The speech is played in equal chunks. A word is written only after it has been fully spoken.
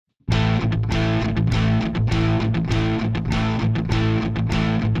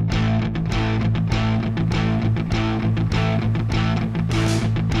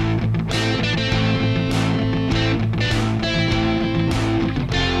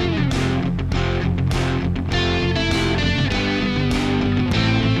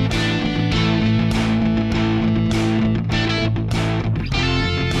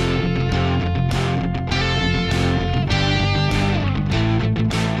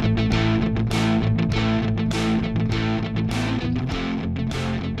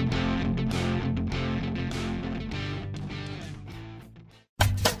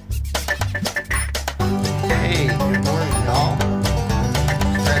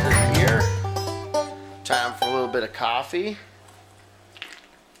bit of coffee.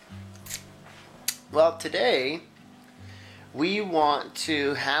 Well, today we want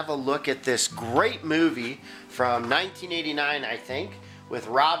to have a look at this great movie from 1989, I think, with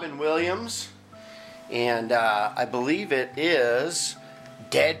Robin Williams, and I believe it is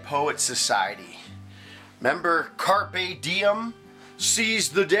Dead Poets Society. Remember Carpe Diem, seize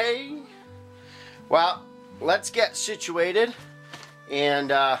the day? Well, let's get situated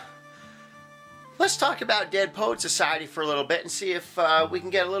and let's talk about Dead Poets Society for a little bit and see if we can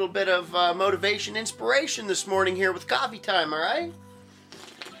get a little bit of motivation, inspiration this morning here with coffee time, alright?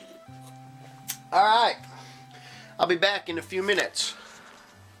 Alright, I'll be back in a few minutes.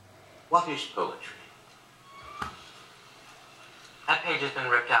 What is poetry? That page has been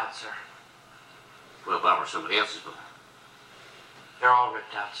ripped out, sir. Well, if that were somebody else's book. They're all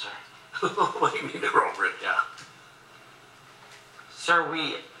ripped out, sir. What do you mean they're all ripped out? Sir,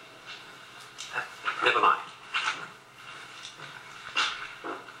 we... Never mind.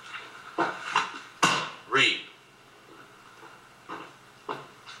 Read.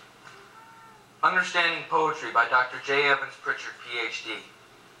 Understanding Poetry by Dr. J. Evans Pritchard, Ph.D.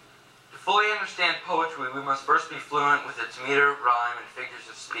 To fully understand poetry, we must first be fluent with its meter, rhyme, and figures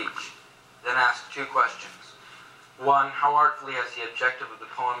of speech. Then ask two questions. One, how artfully has the objective of the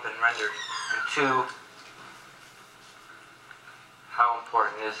poem been rendered? And two, how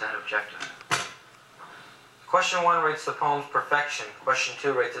important is that objective? Question 1 rates the poem's perfection. Question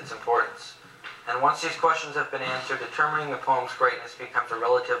 2 rates its importance. And once these questions have been answered, determining the poem's greatness becomes a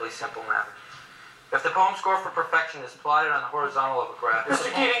relatively simple matter. If the poem score for perfection is plotted on the horizontal of a graph...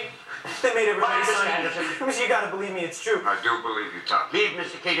 Mr. Keating, they made everybody sign it. You gotta believe me, it's true. I do believe you, Tom. Leave,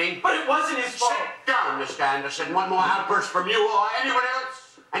 Mr. Keating. But it wasn't his fault. Sit down, Mr. Anderson. One more outburst from you or anyone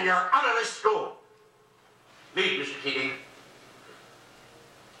else, and you're out of this school. Leave, Mr. Keating.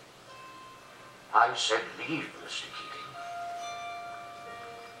 I said leave, Mr. Keating.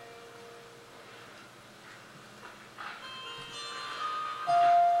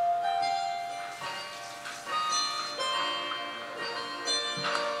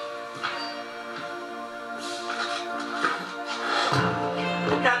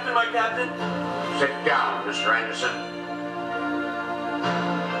 Captain, my captain. Sit down, Mr. Anderson.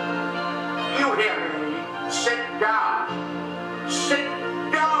 You hear me? Sit down. Sit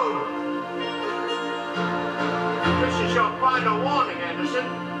down. This is your final warning, Anderson.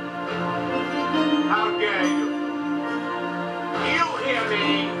 How dare you? You hear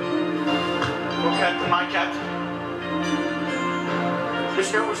me? Oh, Captain, my captain.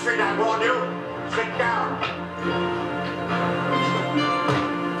 Mr. Overstreet, I warn you. Sit down.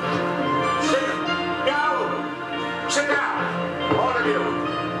 Sit down, all of you.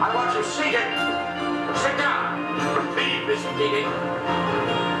 I want you seated. Sit down. Leave, Mr. Keating.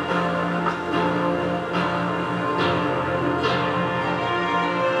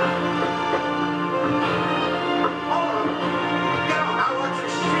 All of you, get out. I want you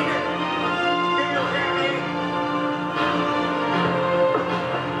seated. Do you hear me?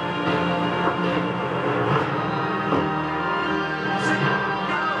 Sit down.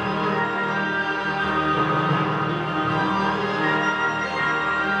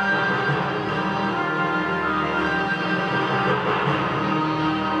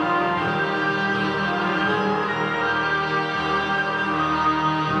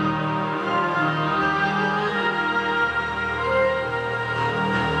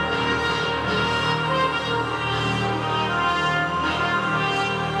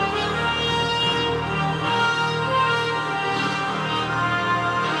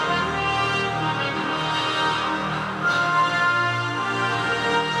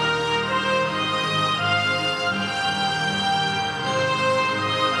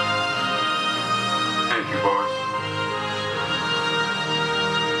 Thank you, boys.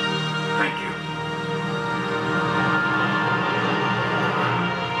 Thank you.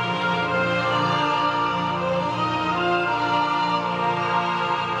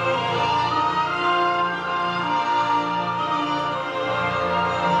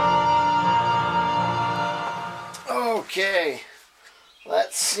 Okay,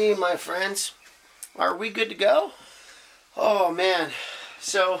 let's see, my friends. Are we good to go? Oh, man.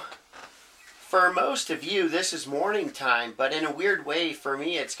 So, for most of you, this is morning time, but in a weird way, for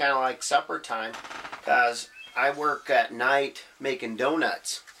me, it's kind of like supper time, because I work at night making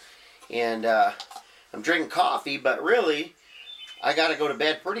donuts, and I'm drinking coffee, but really, I got to go to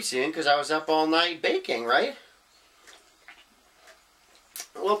bed pretty soon, because I was up all night baking, right?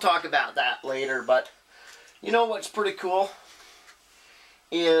 We'll talk about that later, but you know what's pretty cool?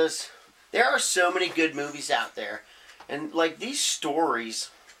 Is there are so many good movies out there, and like these stories,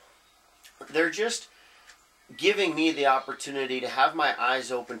 giving me the opportunity to have my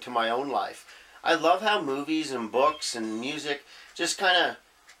eyes open to my own life. I love how movies and books and music just kind of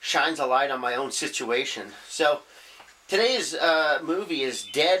shines a light on my own situation. So today's movie is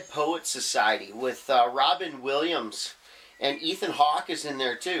Dead Poets Society with Robin Williams, and Ethan Hawke is in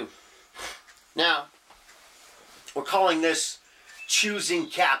there too. Now, we're calling this Choosing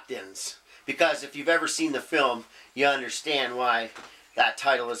Captains, because if you've ever seen the film, you understand why that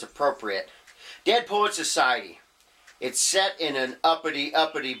title is appropriate. Dead Poets Society. It's set in an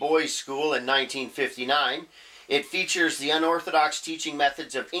uppity boys' school in 1959. It features the unorthodox teaching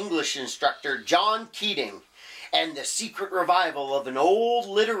methods of English instructor John Keating and the secret revival of an old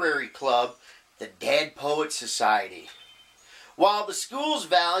literary club, the Dead Poets Society. While the school's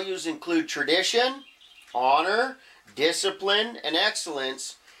values include tradition, honor, discipline, and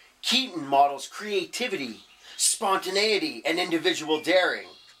excellence, Keating models creativity, spontaneity, and individual daring.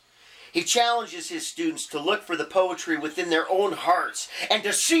 He challenges his students to look for the poetry within their own hearts and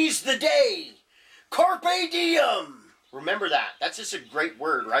to seize the day. Carpe diem. Remember that. That's just a great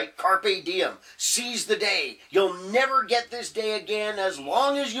word, right? Carpe diem. Seize the day. You'll never get this day again as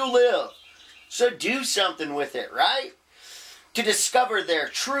long as you live. So do something with it, right? To discover their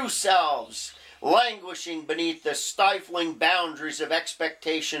true selves, languishing beneath the stifling boundaries of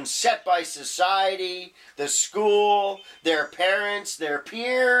expectations set by society, the school, their parents, their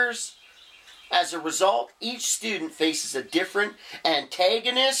peers. As a result, each student faces a different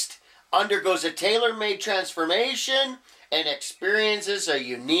antagonist, undergoes a tailor-made transformation, and experiences a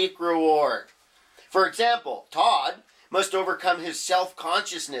unique reward. For example, Todd must overcome his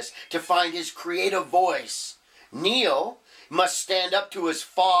self-consciousness to find his creative voice. Neil must stand up to his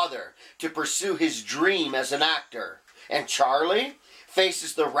father to pursue his dream as an actor. And Charlie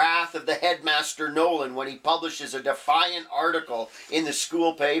faces the wrath of the headmaster Nolan when he publishes a defiant article in the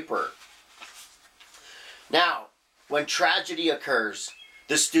school paper. Now, when tragedy occurs,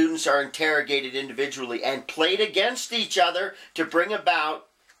 the students are interrogated individually and played against each other to bring about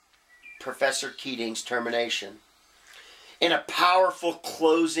Professor Keating's termination. In a powerful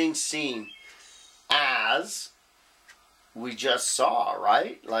closing scene, as we just saw,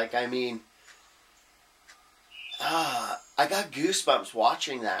 right? Like, I mean, I got goosebumps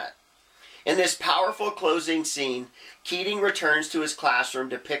watching that. In this powerful closing scene, Keating returns to his classroom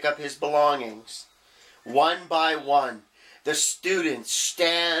to pick up his belongings. One by one, the students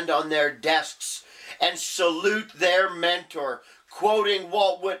stand on their desks and salute their mentor, quoting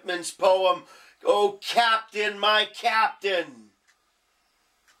Walt Whitman's poem, "Oh, Captain, my Captain!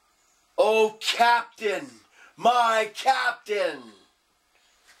 Oh, Captain, my Captain!"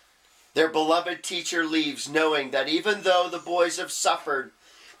 Their beloved teacher leaves knowing that even though the boys have suffered,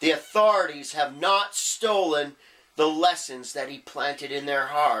 the authorities have not stolen the lessons that he planted in their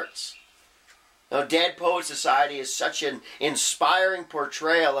hearts. Now, Dead Poets Society is such an inspiring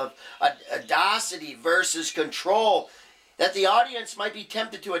portrayal of audacity versus control that the audience might be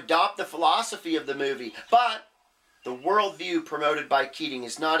tempted to adopt the philosophy of the movie. But the worldview promoted by Keating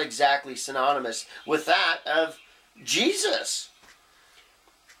is not exactly synonymous with that of Jesus.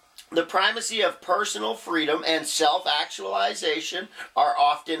 The primacy of personal freedom and self-actualization are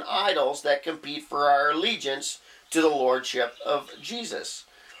often idols that compete for our allegiance to the lordship of Jesus.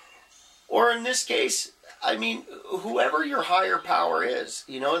 Or in this case, I mean, whoever your higher power is,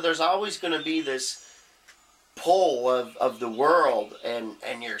 you know, there's always going to be this pull of the world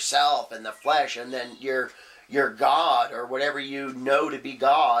and yourself and the flesh, and then your God or whatever you know to be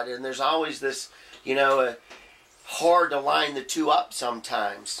God. And there's always this, you know, hard to line the two up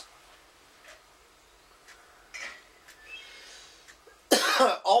sometimes.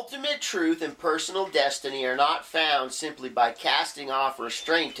 Ultimate truth and personal destiny are not found simply by casting off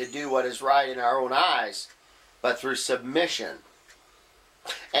restraint to do what is right in our own eyes, but through submission.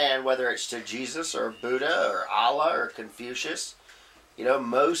 And whether it's to Jesus or Buddha or Allah or Confucius, you know,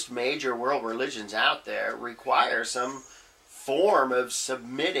 most major world religions out there require some form of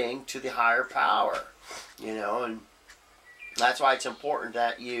submitting to the higher power, you know, and that's why it's important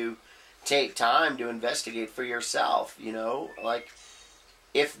that you take time to investigate for yourself, you know, like,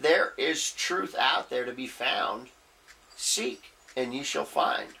 if there is truth out there to be found, seek and you shall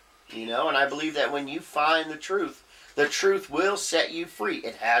find, you know. And I believe that when you find the truth will set you free.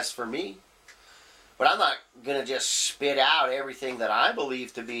 It has for me. But I'm not going to just spit out everything that I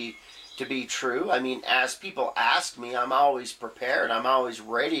believe to be true. I mean, as people ask me, I'm always prepared. I'm always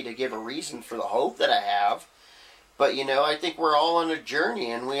ready to give a reason for the hope that I have. But, you know, I think we're all on a journey,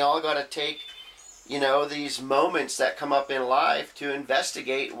 and we all got to take, you know, these moments that come up in life to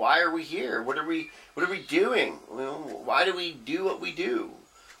investigate, why are we here? What are we doing? Why do we do what we do?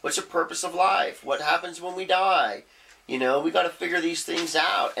 What's the purpose of life? What happens when we die? You know, we got to figure these things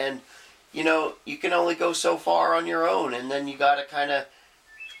out. And, you know, you can only go so far on your own. And then you got to kind of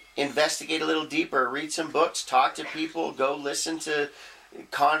investigate a little deeper, read some books, talk to people, go listen to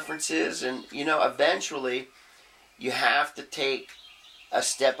conferences. And, you know, eventually you have to take a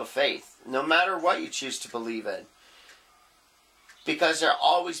step of faith, no matter what you choose to believe in. Because there'll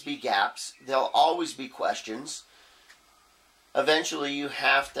always be gaps. There'll always be questions. Eventually, you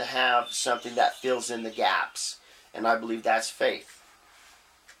have to have something that fills in the gaps. And I believe that's faith.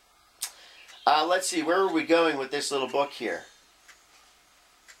 Let's see, where are we going with this little book here?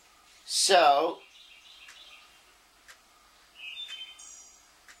 So,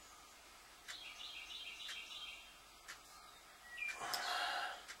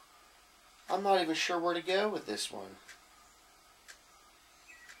 I'm not even sure where to go with this one.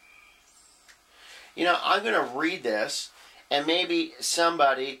 You know, I'm going to read this, and maybe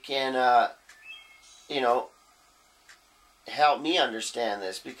somebody can, you know, help me understand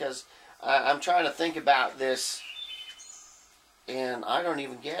this, because I'm trying to think about this, and I don't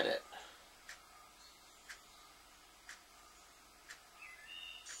even get it.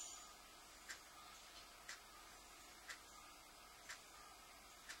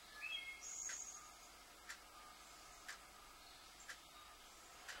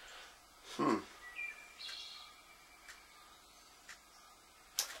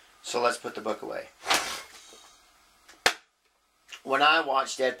 So let's put the book away. When I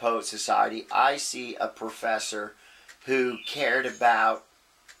watch Dead Poets Society, I see a professor who cared about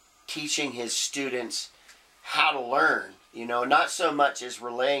teaching his students how to learn. You know, not so much as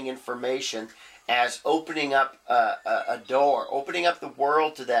relaying information as opening up a door, opening up the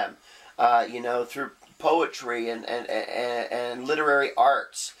world to them, you know, through poetry and literary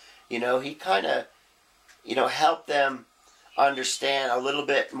arts. You know, he kind of, you know, helped them understand a little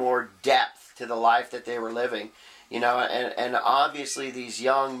bit more depth to the life that they were living. You know, and obviously these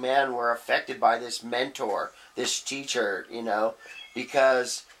young men were affected by this mentor, this teacher, you know,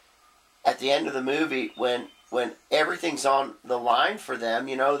 because at the end of the movie, when everything's on the line for them,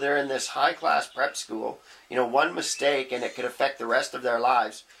 you know, they're in this high-class prep school, you know, one mistake and it could affect the rest of their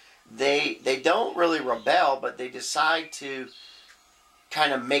lives. They don't really rebel, but they decide to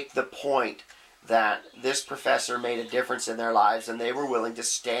kind of make the point that this professor made a difference in their lives, and they were willing to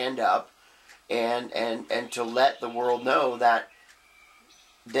stand up and to let the world know that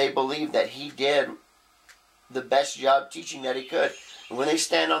they believed that he did the best job teaching that he could. And when they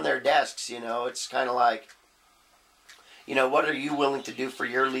stand on their desks, you know, it's kind of like, you know, what are you willing to do for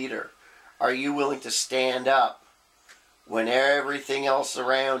your leader? Are you willing to stand up when everything else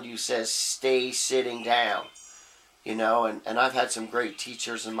around you says stay sitting down? You know, and I've had some great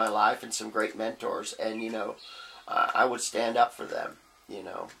teachers in my life and some great mentors, and, you know, I would stand up for them, you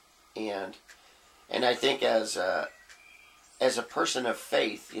know, and I think as a person of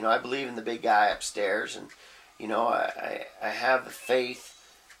faith, you know, I believe in the big guy upstairs, and, you know, I have the faith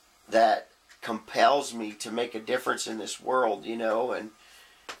that compels me to make a difference in this world, you know, and,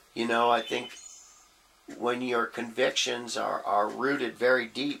 you know, I think when your convictions are rooted very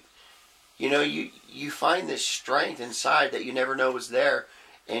deep, you know, you find this strength inside that you never know was there,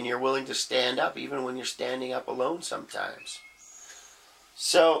 and you're willing to stand up even when you're standing up alone sometimes.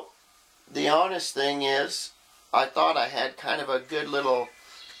 So, the honest thing is, I thought I had kind of a good little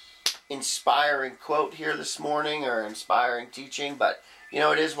inspiring quote here this morning, or inspiring teaching, but, you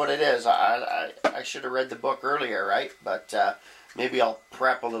know, it is what it is. I should have read the book earlier, right? But maybe I'll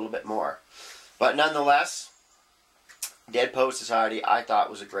prep a little bit more. But nonetheless, Dead Poets Society, I thought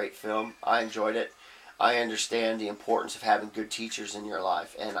was a great film. I enjoyed it. I understand the importance of having good teachers in your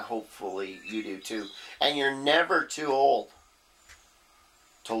life, and hopefully you do too. And you're never too old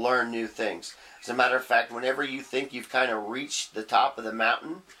to learn new things. As a matter of fact, whenever you think you've kind of reached the top of the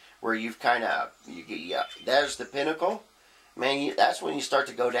mountain, where you've kind of, there's the pinnacle, man, that's when you start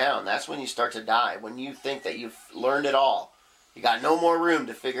to go down. That's when you start to die. When you think that you've learned it all. You got no more room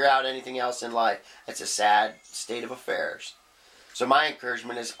to figure out anything else in life. That's a sad state of affairs. So my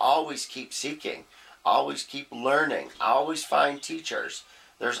encouragement is always keep seeking. Always keep learning. Always find teachers.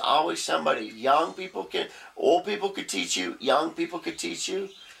 There's always somebody. Young people can, old people could teach you. Young people could teach you.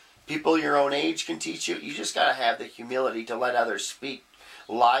 People your own age can teach you. You just got to have the humility to let others speak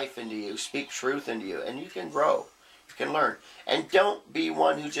life into you, speak truth into you, and you can grow. You can learn. And don't be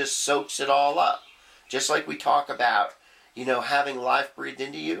one who just soaks it all up. Just like we talk about, you know, having life breathed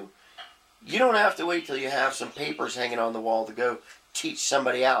into you. You don't have to wait till you have some papers hanging on the wall to go teach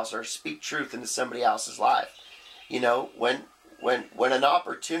somebody else or speak truth into somebody else's life. You know, when an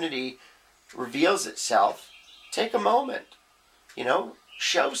opportunity reveals itself, take a moment. You know,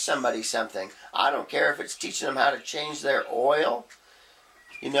 show somebody something. I don't care if it's teaching them how to change their oil,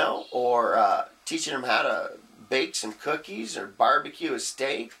 you know, or teaching them how to bake some cookies or barbecue a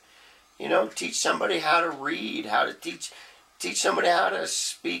steak. You know, teach somebody how to read, how to teach somebody how to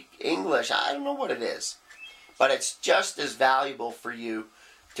speak English. I don't know what it is. But it's just as valuable for you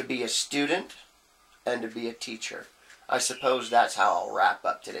to be a student and to be a teacher. I suppose that's how I'll wrap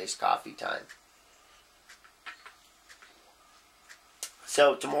up today's coffee time.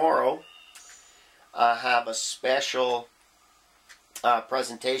 So tomorrow, I have a special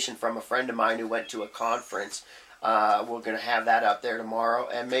presentation from a friend of mine who went to a conference. We're going to have that up there tomorrow,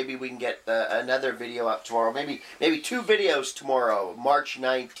 and maybe we can get another video up tomorrow. Maybe 2 videos tomorrow, March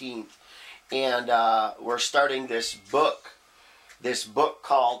 19th. And we're starting this book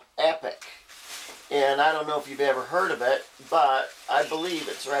called Epic. And I don't know if you've ever heard of it, but I believe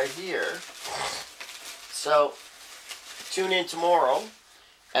it's right here. So tune in tomorrow,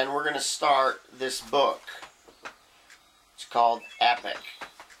 and we're going to start this book. It's called Epic.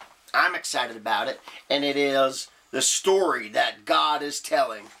 I'm excited about it, and it is the story that God is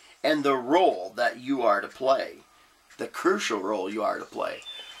telling and the role that you are to play, the crucial role you are to play.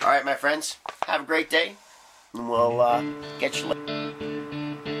 All right, my friends, have a great day, and we'll catch you later.